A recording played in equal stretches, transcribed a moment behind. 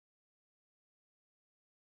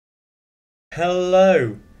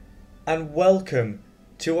Hello and welcome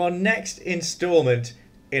to our next instalment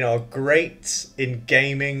in our Greats in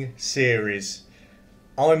Gaming series.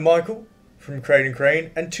 I'm Michael from Crane &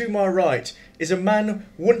 Crane, and to my right is a man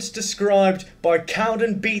once described by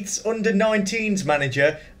Cowden Beath's under-19s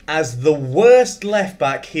manager as the worst left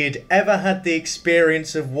back he had ever had the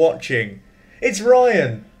experience of watching. It's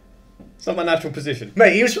Ryan. It's not my natural position.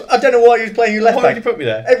 Mate, I don't know why he was playing you left back. Why would you put me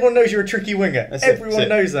there? Everyone knows you're a tricky winger. Everyone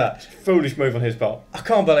knows that. Foolish move on his part. I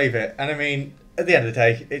can't believe it. And I mean, at the end of the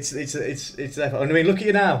day, it's left. I mean, look at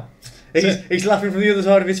you now. He's laughing from the other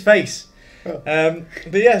side of his face. Oh.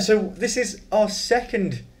 But yeah, so this is our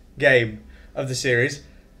second game of the series,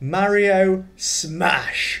 Mario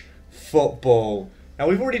Smash Football. Now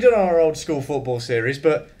we've already done our old school football series,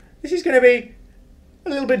 but this is going to be a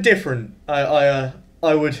little bit different. I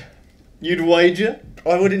would. You'd wager?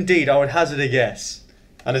 I would indeed. I would hazard a guess.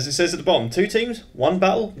 And as it says at the bottom, 2 teams, 1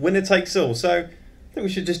 battle, winner takes all. So I think we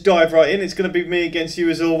should just dive right in. It's going to be me against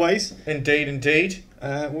you as always. Indeed, indeed.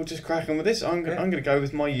 We'll just crack on with this. I'm going to go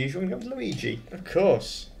with my usual. I'm going to go with Luigi. Of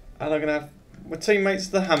course. And I'm going to have my teammates,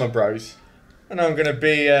 the Hammer Bros. And I'm going to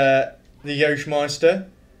be the Yoshmeister.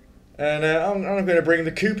 And I'm going to bring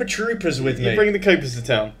the Koopa Troopers with me. You bring the Koopas to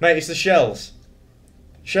town. Mate, it's the shells.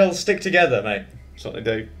 Shells stick together, mate. That's what they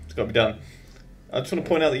do. It's got to be done. I just want to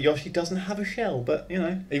point out that Yoshi doesn't have a shell, but, you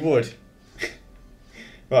know. He would.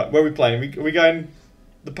 Right, where are we playing? Are we going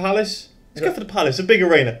the Palace? Let's go for the Palace, a big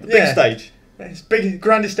arena, the big stage. It's big,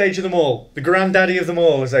 grandest stage of them all. The granddaddy of them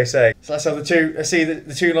all, as they say. So let's have the two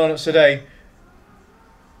lineups today.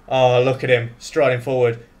 Oh, look at him, striding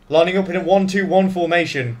forward. Lining up in a 1-2-1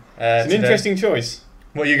 formation. It's an interesting choice.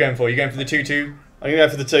 What are you going for? You going for the 2-2? I'm going to go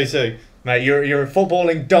for the 2-2. Mate, you're a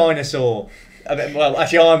footballing dinosaur. Well,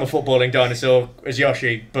 actually, I'm a footballing dinosaur as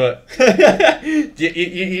Yoshi, but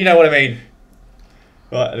you know what I mean.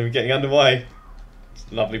 Right, and we're getting underway. It's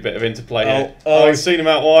a lovely bit of interplay here. Oh, we've seen him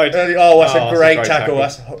out wide. That's a great tackle.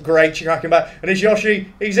 That's a great cracking back. And it's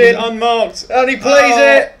Yoshi. He's in. Unmarked. And he plays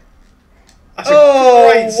it. That's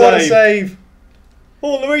a great save. What a save.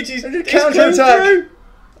 Oh, Luigi's counter-attack.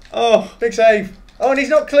 Oh. Big save. Oh, and he's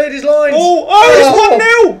not cleared his lines.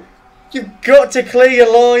 It's 1-0. You've got to clear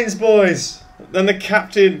your lines, boys. Then the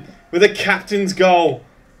captain with a captain's goal.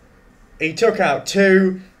 He took out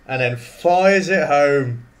 2 and then fires it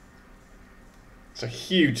home. It's a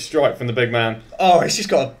huge strike from the big man. Oh, he's just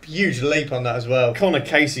got a huge leap on that as well. Connor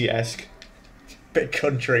Casey-esque. Bit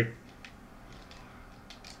country.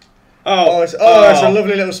 It's a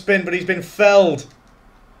lovely little spin, but he's been felled.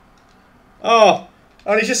 And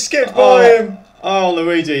he just skipped by him. Oh,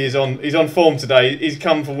 Luigi is he's on form today. He's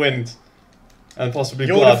come for wind. And possibly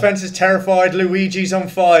Your blood. defence is terrified. Luigi's on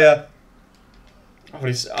fire. But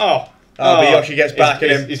Yoshi gets back at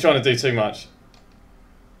him. He's trying to do too much.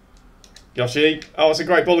 Yoshi. It's a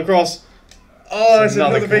great ball across. It's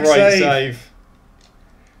another big save.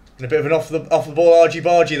 And a bit of an off the ball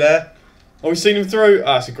argy-bargy there. We've seen him through.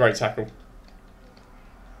 That's a great tackle.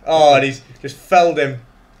 And he's just felled him.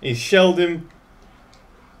 He's shelled him.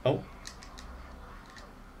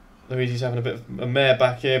 Luigi's having a bit of a mare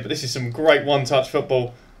back here, but this is some great one-touch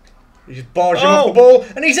football. He just barged him off the ball,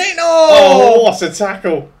 and he's in. What a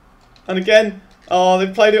tackle! And again,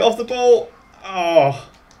 they've played it off the ball.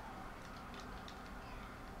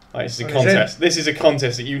 This is a contest. This is a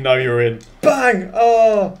contest that you know you're in. Bang!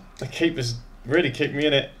 The keeper's really kicked me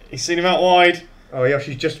in it. He's seen him out wide.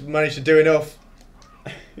 Yoshi's just managed to do enough.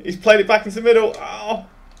 He's played it back into the middle.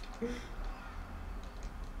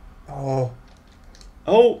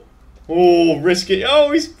 Risky.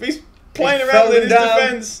 He's playing around with his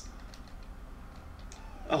defence.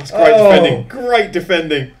 It's great defending. Great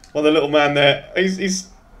defending by the little man there. He's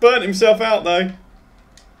burnt himself out though.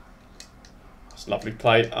 It's lovely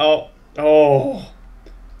play.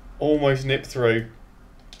 Almost nipped through.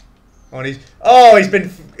 And he's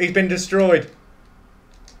been destroyed.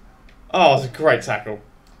 It's a great tackle.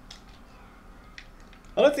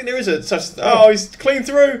 I don't think there is such. He's clean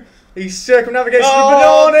through. He's circumnavigated the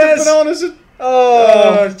bananas.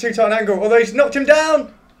 It's too tight an angle. Although he's knocked him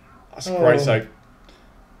down. That's a great save.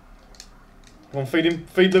 Come on, feed him.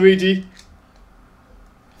 Feed Luigi.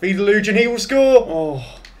 Feed Luigi and he will score.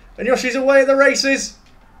 And Yoshi's away at the races.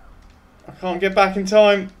 I can't get back in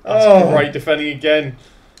time. That's great defending again.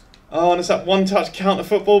 And it's that one-touch counter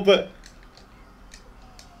football, but...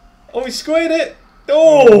 he squared it.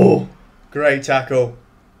 Great tackle.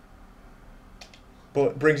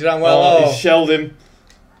 But brings it down well. He shelled him.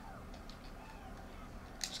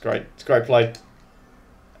 It's great. It's a great play.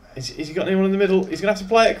 Has he got anyone in the middle? He's going to have to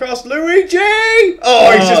play it across. Luigi!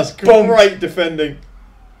 He's just great defending.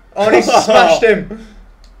 And he smashed him.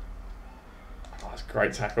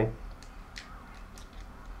 Great tackle.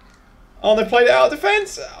 Oh, they played it out of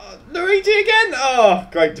defence. Luigi again. Oh,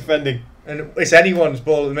 great defending. And it's anyone's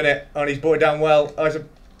ball at the minute. And he's brought it down well. Oh, it's a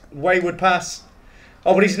wayward pass.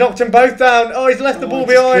 Oh, but he's knocked them both down. Oh, he's left the ball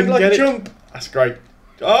behind like a chump. That's great.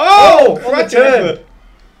 Oh, on the turn. Effort.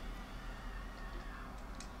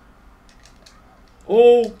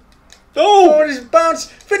 Oh. Oh, his bounce.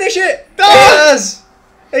 Finish it. Oh. He has.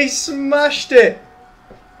 He smashed it.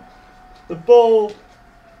 The ball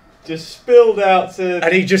just spilled out to...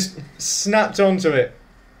 And he just snapped onto it.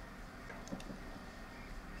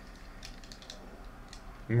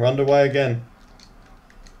 And we're underway again.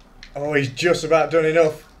 Oh, he's just about done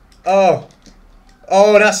enough. Oh.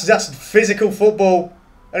 Oh, that's physical football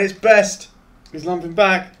at its best. He's lumping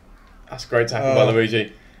back. That's a great tackle by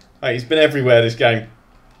Luigi. Hey, he's been everywhere this game.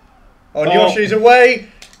 Oh, and Yoshi's away.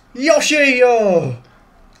 Yoshi! Oh.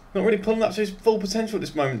 Not really pulling up to his full potential at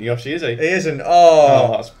this moment, Yoshi, is he? He isn't.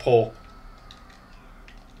 Oh. That's poor.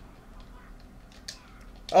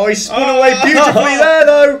 Oh, he spun away beautifully there,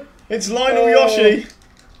 though. It's Lionel Yoshi.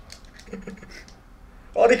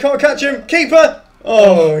 Oh, they can't catch him. Keeper.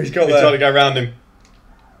 Oh, he's got He's there. trying to go around him.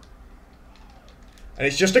 And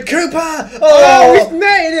it's just a Cooper. Oh, he's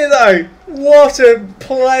netting it, though. What a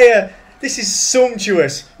player. This is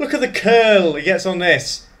sumptuous. Look at the curl he gets on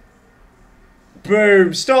this.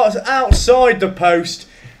 Boom. Starts outside the post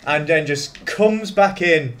and then just comes back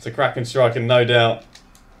in. It's a cracking strike, and no doubt.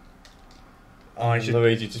 Oh,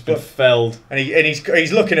 Luigi just been felled. And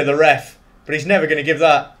he's looking at the ref, but he's never going to give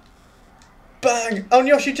that. Bang! On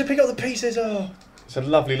Yoshi to pick up the pieces. Oh. It's a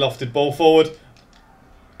lovely lofted ball forward.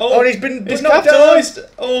 Oh, and he's been It's knocked capitalised. down.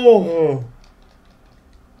 Oh.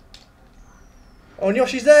 Oh, and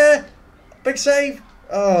Yoshi's there. Big save.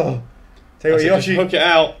 Oh. Tell you what, Yoshi. Hook it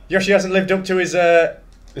out. Yoshi hasn't lived up to his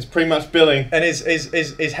It's pretty much billing. and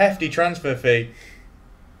his hefty transfer fee.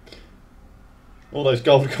 All those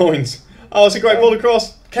gold coins. Oh, it's a great ball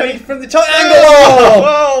across. Can he from the top angle?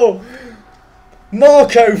 Oh!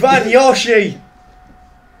 Marco Van Yoshi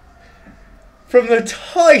from the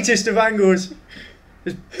tightest of angles,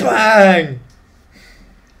 just bang.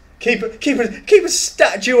 Keeper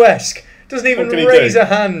statuesque. Doesn't even raise a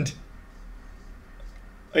hand.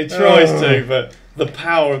 He tries to, but the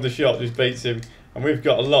power of the shot just beats him, and we've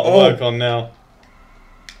got a lot of work on now.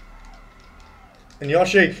 And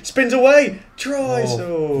Yoshi spins away, tries.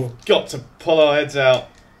 Got to pull our heads out.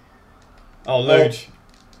 Oh, Luge.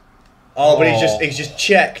 Oh, but he's just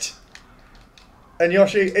checked. And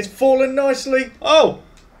Yoshi, it's fallen nicely. Oh,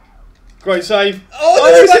 great save.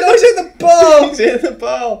 Oh, he's hit the bar. He's hit the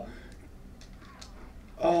bar.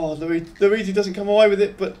 Oh, Luigi doesn't come away with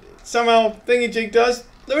it, but somehow Thingy-Jig does.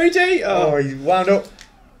 Luigi! Oh, he wound up.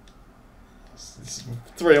 It's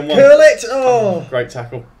 3-on-1. Curl it! Oh. Great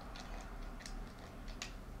tackle.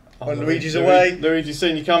 Oh, and Luigi's away. Luigi's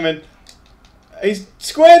seen you coming. He's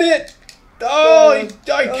squared it! Oh, he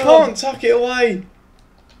can't tuck it away.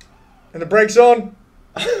 And the brake's on.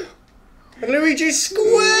 And Luigi's squared!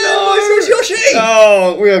 No! It's Yoshi!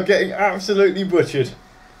 Oh, we are getting absolutely butchered.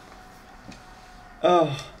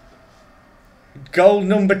 Oh. Goal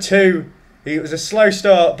number 2. It was a slow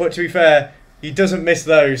start, but to be fair, he doesn't miss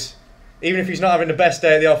those. Even if he's not having the best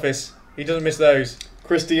day at the office, he doesn't miss those.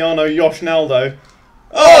 Cristiano Yoshnaldo.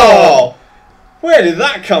 Oh! Where did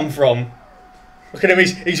that come from? Look at him,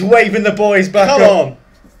 he's waving the boys back Come up. on.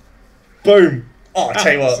 Boom. Oh, I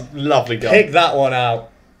tell you what. Lovely goal. Pick that one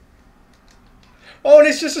out. Oh, and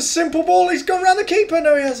it's just a simple ball. He's gone round the keeper.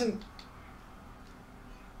 No, he hasn't.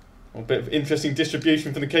 A bit of interesting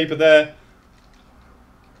distribution from the keeper there.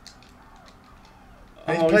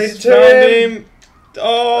 And he's played it to him.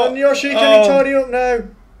 Oh, and Yoshi, can he tidy up now?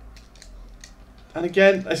 And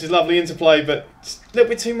again, this is lovely interplay, but a little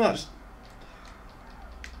bit too much.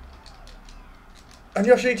 And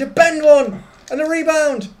Yoshi to bend one. And a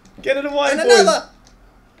rebound. Get it away, and boys. another.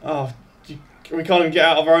 Oh, we can't even get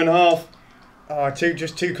out of our own half. Oh,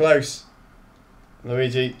 just too close.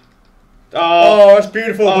 Luigi. Oh, that's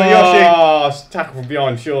beautiful. But Yoshi. Oh, it's tackle from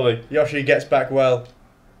behind, surely. Yoshi gets back well.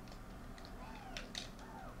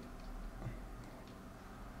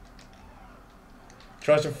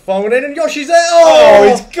 Tries to find one in, and Yoshi's there. Oh,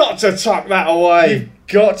 he's got to tuck that away. You've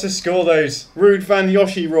got to score those. Rude Van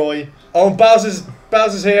Yoshi Roy. Oh, and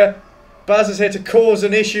Bowser's here. Bowser's here to cause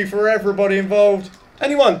an issue for everybody involved.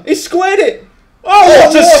 Anyone? He squared it. Oh,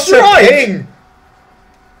 what a strike! King.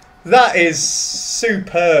 That is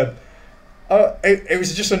superb. Oh, it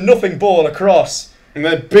was just a nothing ball across. And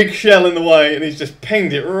then big shell in the way, and he's just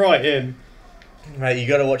pinged it right in. Mate, you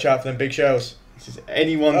got to watch out for them big shells. This is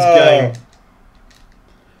anyone's game.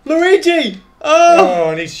 Luigi! Oh! Oh,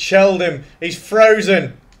 and he's shelled him. He's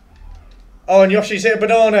frozen. Oh, and Yoshi's hit a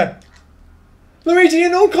banana. Luigi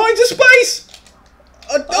in all kinds of space!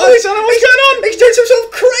 Oh, I don't know what's going on! He's doing some sort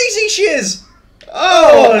of crazy shiz.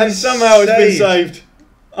 Oh, and he's somehow it's been saved. saved.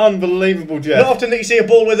 Unbelievable, Jeff. Not often that you see a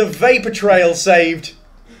ball with a vapor trail saved.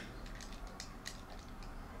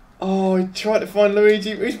 Oh, he tried to find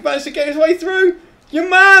Luigi. He's managed to get his way through. Your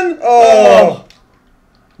man! Oh.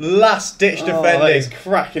 Last ditch Oh, that defending. is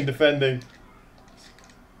cracking defending.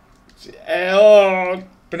 Oh,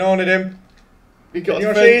 Bananaed him. he got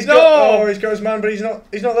And the Yoshi, he's no! got, he's got his man, but he's not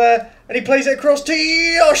there. And he plays it across to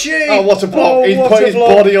Yoshi. Oh, what a block! Oh, He's what put a his block.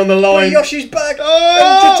 body on the But line. Yoshi's back.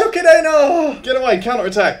 Oh! And he took it in. Oh. Get away! Counter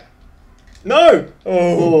attack. No!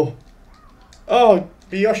 Oh. Oh!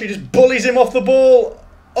 But Yoshi just bullies him off the ball.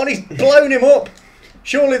 And he's blown him up.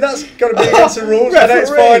 Surely that's got to be against the rules. No, it's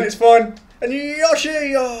Referee. fine. It's fine. And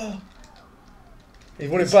Yoshi. Oh. He's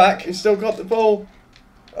won it back. He's still got the ball.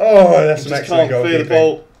 Oh, that's He some just excellent can't feel the goalkeeping.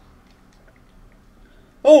 ball.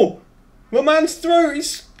 Oh! My man's through. He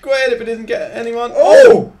squared it, but didn't get anyone.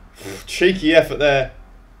 Oh! Cheeky effort there.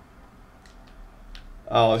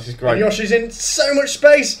 Oh, this is And great. Yoshi's in so much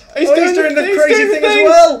space. He's He's doing doing the the- he's crazy doing the thing as thing.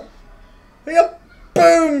 well. Yeah,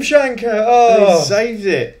 boom, Shanker. He Oh. saved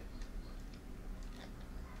it.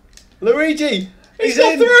 Luigi! He's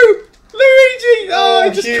got in. through! Luigi! Oh, Oh,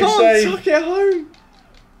 he just huge can't save. tuck it home.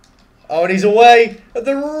 Oh, and he's away at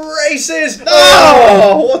the races.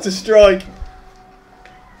 Oh, what a strike.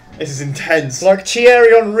 This is intense. Like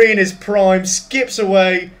Thierry Henry in his prime, skips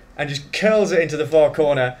away and just curls it into the far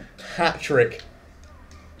corner. Hat trick.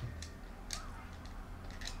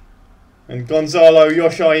 And Gonzalo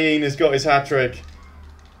Yoshiin has got his hat-trick.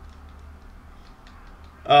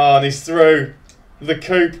 Oh, and he's through. The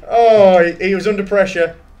coup. Oh, he was under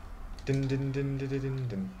pressure. Dun, dun, dun, dun, dun, dun,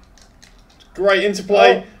 dun. Great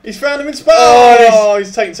interplay. Oh. He's found him in space. Oh, Oh,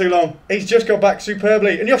 he's taking too long. He's just got back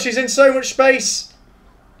superbly. And Yoshi's in so much space.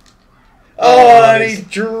 Oh, Oh, and he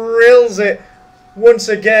drills it once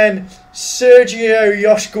again. Sergio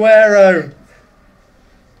Yosguero.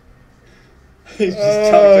 He's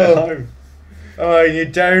just tucked it Oh. home. Oh, you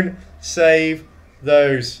don't save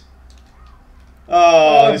those.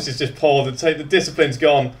 Oh, Oh. this is just poor. The discipline's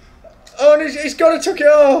gone. Oh, and he's got to tuck it.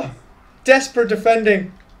 Oh, desperate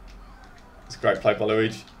defending. It's a great play by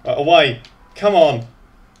Luigi. Right, away. Come on.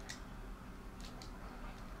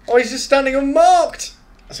 Oh, he's just standing unmarked.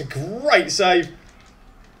 That's a great save.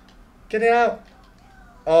 Get it out.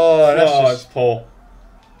 Oh, that's Oh, just... it's poor.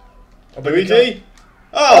 Oh, but we Luigi.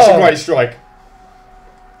 Oh, that's Oh. a great strike.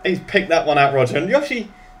 He's picked that one out, Roger. And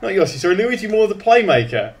Yoshi, not Yoshi, sorry, Luigi more the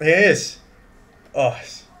playmaker. He is. Oh.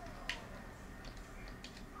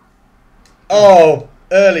 Oh,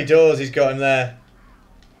 early doors he's got him there.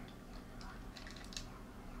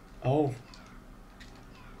 Oh.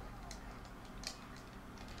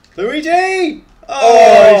 Luigi!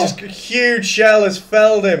 Oh, he's just a huge shell has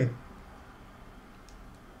felled him.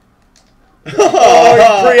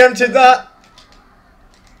 Oh, he preempted that.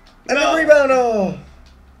 And No. the rebound, oh.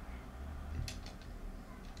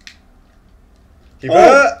 Keep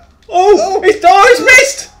Oh. Oh, he's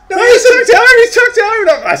missed! No, He's tucked it home, he's tucked it home!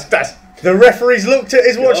 No, that's... The referee's looked at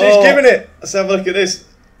his watch and Oh. he's given it. Let's have a look at this.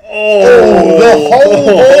 Oh, the whole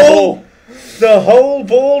Oh. ball. The whole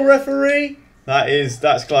ball, referee.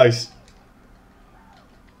 That's close.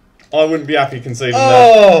 I wouldn't be happy conceding that.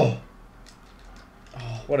 Oh.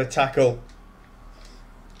 What a tackle.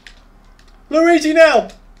 Luigi now!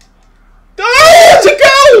 Oh, it's a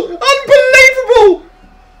goal! Unbelievable!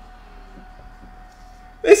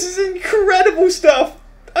 This is incredible stuff.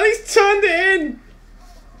 And he's turned it in.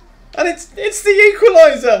 And it's the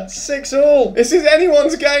equaliser. 6-all. This is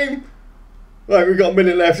anyone's game. Right, we've got a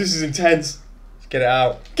minute left. This is intense. Let's get it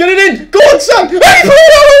out. Get it in! Go on, son! He put it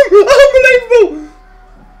home! Unbelievable!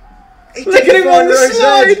 He Look did at him on the Rose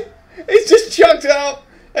slide! edge. He's just chucked it up.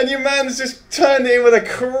 And your man's just turned it in with a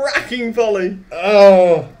cracking volley.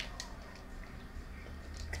 Oh.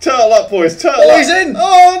 Turtle up, boys. Turtle Oh, up. he's in.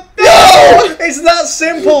 Oh, no! No! It's that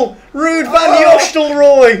simple. Ruud van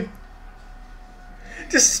Nistelrooy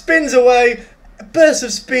just spins away, a burst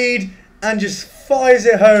of speed, and just fires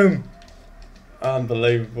it home.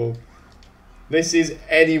 Unbelievable. This is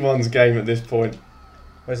anyone's game at this point.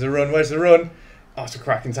 Where's the run? Where's the run? Oh, it's a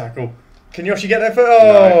cracking tackle. Can Yoshi get there for?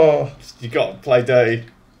 Oh. You got to play dirty.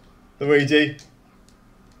 Luigi.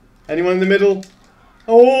 Anyone in the middle?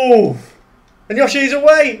 Oh! And Yoshi's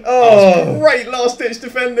away. Oh, Oh. great last ditch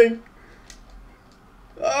defending.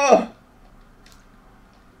 Oh.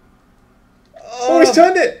 Oh, he's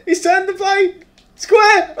turned it. He's turned the play.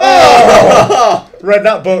 Square. Oh. Read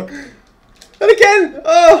that book. And again.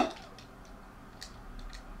 Oh.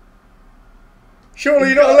 Surely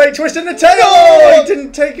you're not a late twist in the tail. No! Oh, he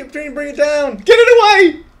didn't take it. Didn't bring it down. Get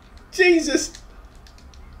it away! Jesus.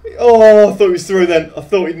 Oh, I thought he was through then. I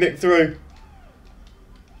thought he'd nick through.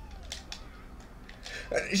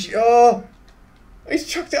 Oh, He's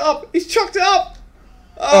chucked it up. He's chucked it up.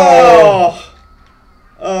 Oh.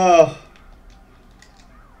 Oh.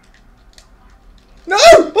 no!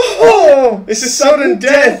 Oh, It's a sudden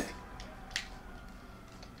death.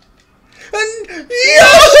 And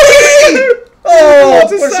Yoshi! Oh,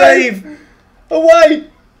 What a what a save. save! Away.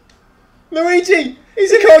 Luigi.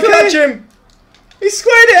 He's He in the can't clear. catch him. He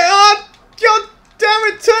squared it. Oh, God damn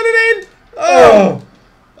it. Turn it in. Oh,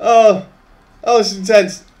 Oh. Oh, this is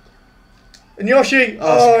intense. and Yoshi.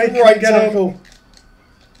 Oh, he great can't get up. tackle.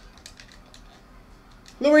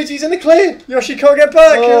 Luigi's in the clear. Yoshi can't get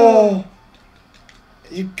back. Oh.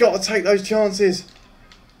 You've got to take those chances.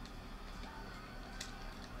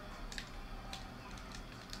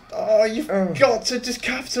 Oh, you've got to just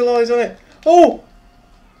capitalise on it. Oh!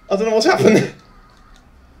 I don't know what's happened.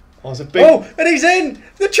 Oh, it's a big... Oh, and he's in.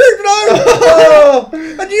 The troop, no. Oh,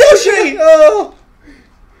 and Yoshi. Oh.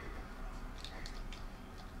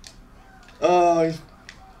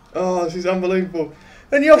 Oh, this is unbelievable.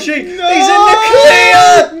 And Yoshi, No! he's in the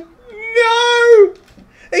clear! No!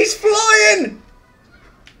 He's flying!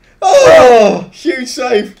 Oh! Huge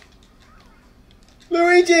save.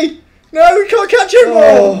 Luigi! No, we can't catch him!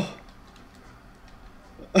 Oh.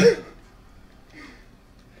 He's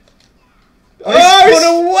Oh,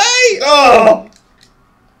 gone away! Oh!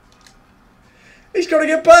 He's got to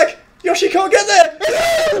get back! Yoshi can't get there!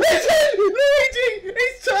 Luigi!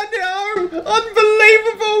 He's turned it home!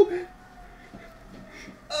 Unbelievable!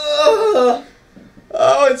 Oh,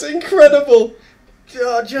 Oh, it's incredible!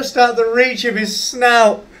 just out the reach of his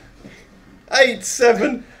snout.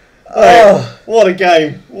 8-7. Oh. What a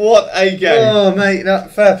game! What a game! Oh, mate,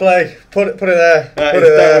 fair play. Put it there. That Put is-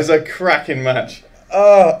 it that there. was a cracking match.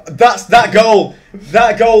 Oh, that's that goal.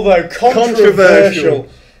 That goal though, controversial.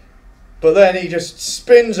 But then he just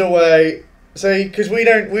spins away. See, because we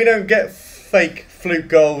don't get fake fluke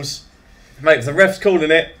goals. Mate, if the ref's calling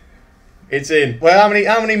it, it's in. Well,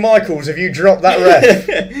 how many Michaels have you dropped that ref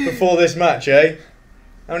before this match, eh?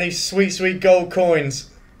 How many sweet gold coins?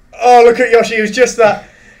 Oh, look at Yoshi. He was just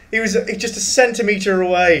just a centimetre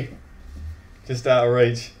away. Just out of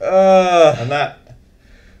reach. And And that.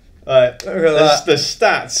 look at that. The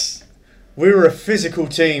stats. We were a physical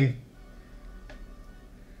team.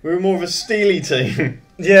 We were more of a steely team.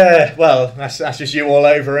 Yeah, well, that's just you all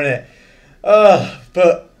over, innit?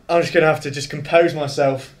 But I'm just going to have to just compose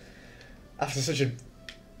myself after such a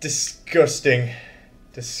disgusting...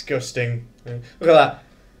 Look at that.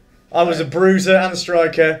 I was a bruiser and a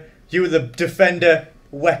striker. You were the defender,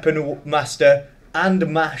 weapon master, and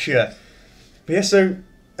masher. But yeah, so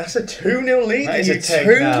that's a 2-0 lead. That is a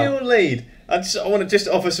 2-0 lead. I want to just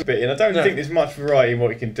offer some bit in. I don't think there's much variety in what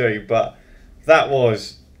you can do, but that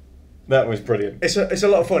was brilliant. It's a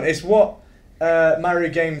lot of fun. It's what Mario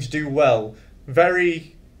games do well.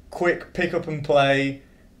 Very quick pick up and play,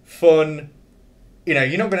 fun. You know,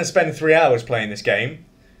 you're not going to spend 3 hours playing this game,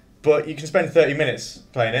 but you can spend 30 minutes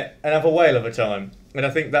playing it and have a whale of a time. And I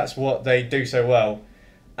think that's what they do so well,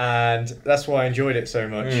 and that's why I enjoyed it so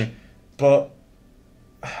much. But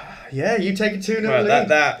yeah, you take a 2-0 Well, lead.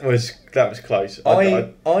 that was close.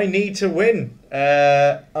 I need to win.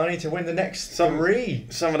 I need to win the next three.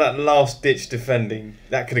 Some of that last ditch defending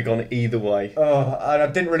that could have gone either way. Oh, and I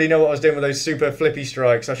didn't really know what I was doing with those super flippy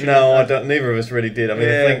strikes. No, I don't. Neither of us really did. I mean,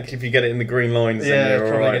 Yeah. I think if you get it in the green lines, Yeah, then you're it's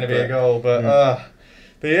probably all right. going to be a goal.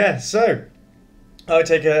 But yeah, so I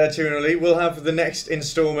take a 2-0 lead. We'll have the next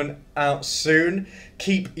instalment out soon.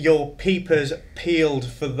 Keep your peepers peeled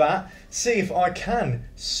for that. See if I can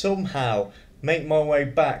somehow make my way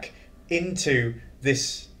back into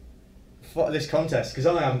this contest, because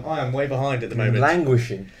I am way behind at the moment.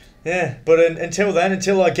 Languishing. Yeah, but until then,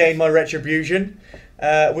 until I gain my retribution,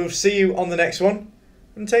 we'll see you on the next one,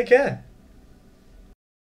 and take care.